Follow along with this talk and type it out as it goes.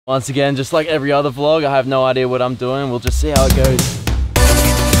Once again, just like every other vlog, I have no idea what I'm doing. We'll just see how it goes.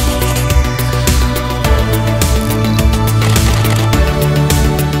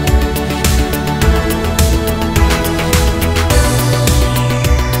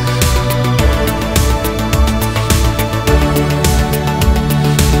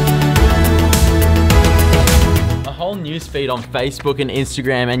 Newsfeed on Facebook and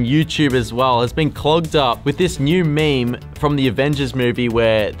Instagram and YouTube as well has been clogged up with this new meme from the Avengers movie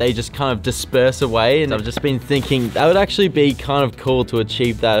where they just kind of disperse away, and I've just been thinking that would actually be kind of cool to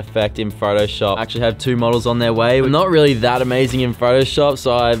achieve that effect in Photoshop. I actually have 2 models on their way. I'm not really that amazing in Photoshop,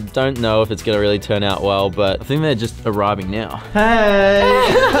 so I don't know if it's gonna really turn out well, but I think they're just arriving now. Hey!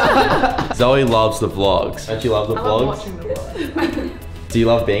 Zoe loves the vlogs. Don't you love the vlogs? I love watching the vlogs. Do you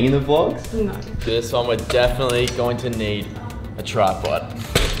love being in the vlogs? No. For this one, we're definitely going to need a tripod.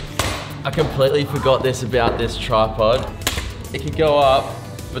 I completely forgot this about this tripod. It can go up,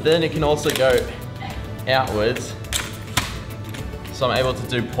 but then it can also go outwards. So I'm able to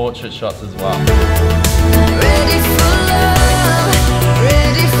do portrait shots as well. Ready for love,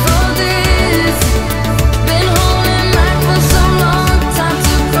 ready for this. Been holding back for so long, time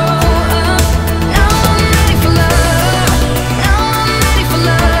to grow up. Now I'm ready for love, now I'm ready for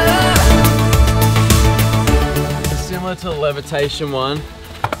love. Similar to the levitation one,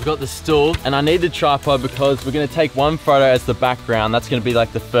 we've got the stool, and I need the tripod because we're gonna take one photo as the background. That's gonna be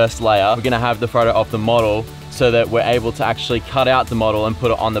like the first layer. We're gonna have the photo of the model so that we're able to actually cut out the model and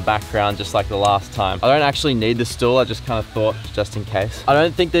put it on the background just like the last time. I don't actually need the stool, I just kind of thought just in case. I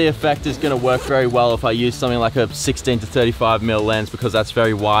don't think the effect is gonna work very well if I use something like a 16 to 35mm lens because that's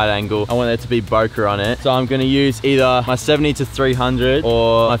very wide angle. I want there to be bokeh on it. So I'm gonna use either my 70 to 300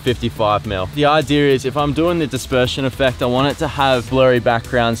 or my 55mm. The idea is if I'm doing the dispersion effect, I want it to have blurry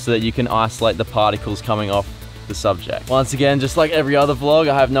backgrounds so that you can isolate the particles coming off the subject. Once again, just like every other vlog,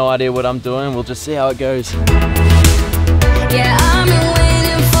 I have no idea what I'm doing. We'll just see how it goes. Yeah, I've been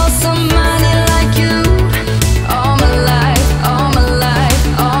waiting for somebody like you. All my life, all my life,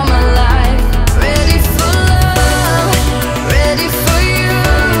 all my life. Ready for love, ready for you.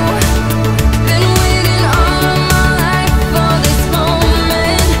 Been waiting all my life for this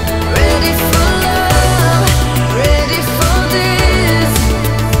moment. Ready for love, ready for this.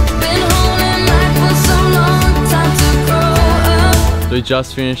 Been holding back for so long, time to grow up. So we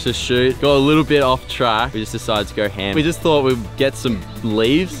just finished the shoot, got a little bit off track. We just decided to go ham. We just thought we'd get some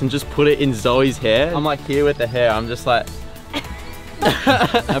leaves and just put it in Zoe's hair. I'm like here with the hair, I'm just like...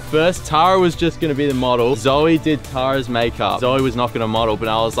 At first, Tara was just gonna be the model. Zoe did Tara's makeup. Zoe was not gonna model, but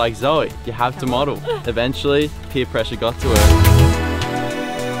I was like, Zoe, you have to model. Eventually, peer pressure got to her.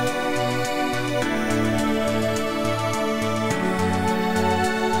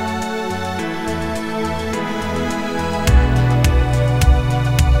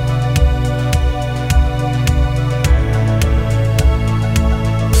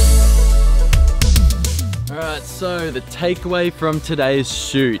 So the takeaway from today's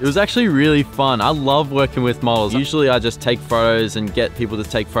shoot, it was actually really fun. I love working with models. Usually I just take photos and get people to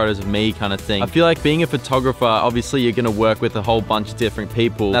take photos of me kind of thing. I feel like being a photographer, obviously you're gonna work with a whole bunch of different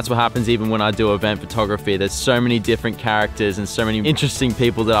people. That's what happens even when I do event photography. There's so many different characters and so many interesting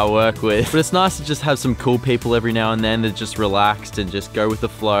people that I work with. But it's nice to just have some cool people every now and then that just relaxed and just go with the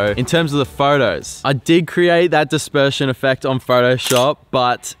flow. In terms of the photos, I did create that dispersion effect on Photoshop,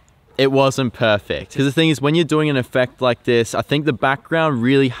 but it wasn't perfect. Because the thing is, when you're doing an effect like this, I think the background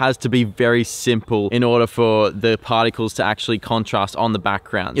really has to be very simple in order for the particles to actually contrast on the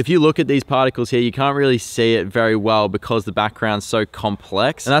background. If you look at these particles here, you can't really see it very well because the background's so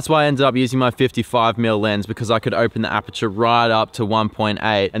complex. And that's why I ended up using my 55mm lens, because I could open the aperture right up to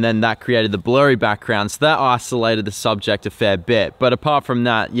 1.8, and then that created the blurry background. So that isolated the subject a fair bit. But apart from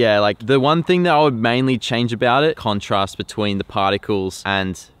that, yeah, like the one thing that I would mainly change about it, contrast between the particles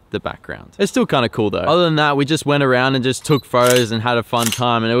and the background. It's still kind of cool though. Other than that, we just went around and just took photos and had a fun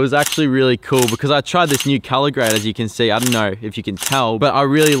time, and it was actually really cool because I tried this new color grade, as you can see. I don't know if you can tell, but I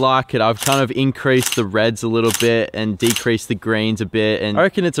really like it. I've kind of increased the reds a little bit and decreased the greens a bit, and I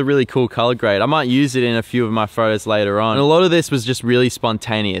reckon it's a really cool color grade. I might use it in a few of my photos later on. And a lot of this was just really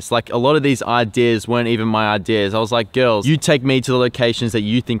spontaneous. Like a lot of these ideas weren't even my ideas. I was like, girls, you take me to the locations that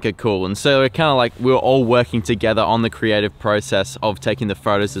you think are cool. And so we're kind of like, we're all working together on the creative process of taking the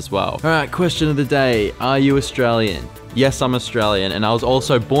photos as well. All right, question of the day. Are you Australian? Yes, I'm Australian, and I was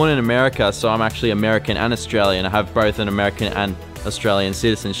also born in America, so I'm actually American and Australian. I have both an American and Australian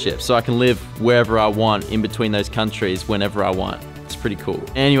citizenship, so I can live wherever I want in between those countries whenever I want. It's pretty cool.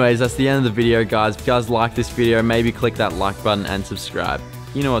 Anyways, that's the end of the video, guys. If you guys like this video, maybe click that like button and subscribe.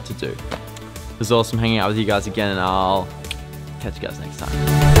 You know what to do. It was awesome hanging out with you guys again, and I'll catch you guys next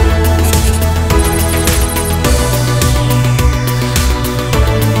time.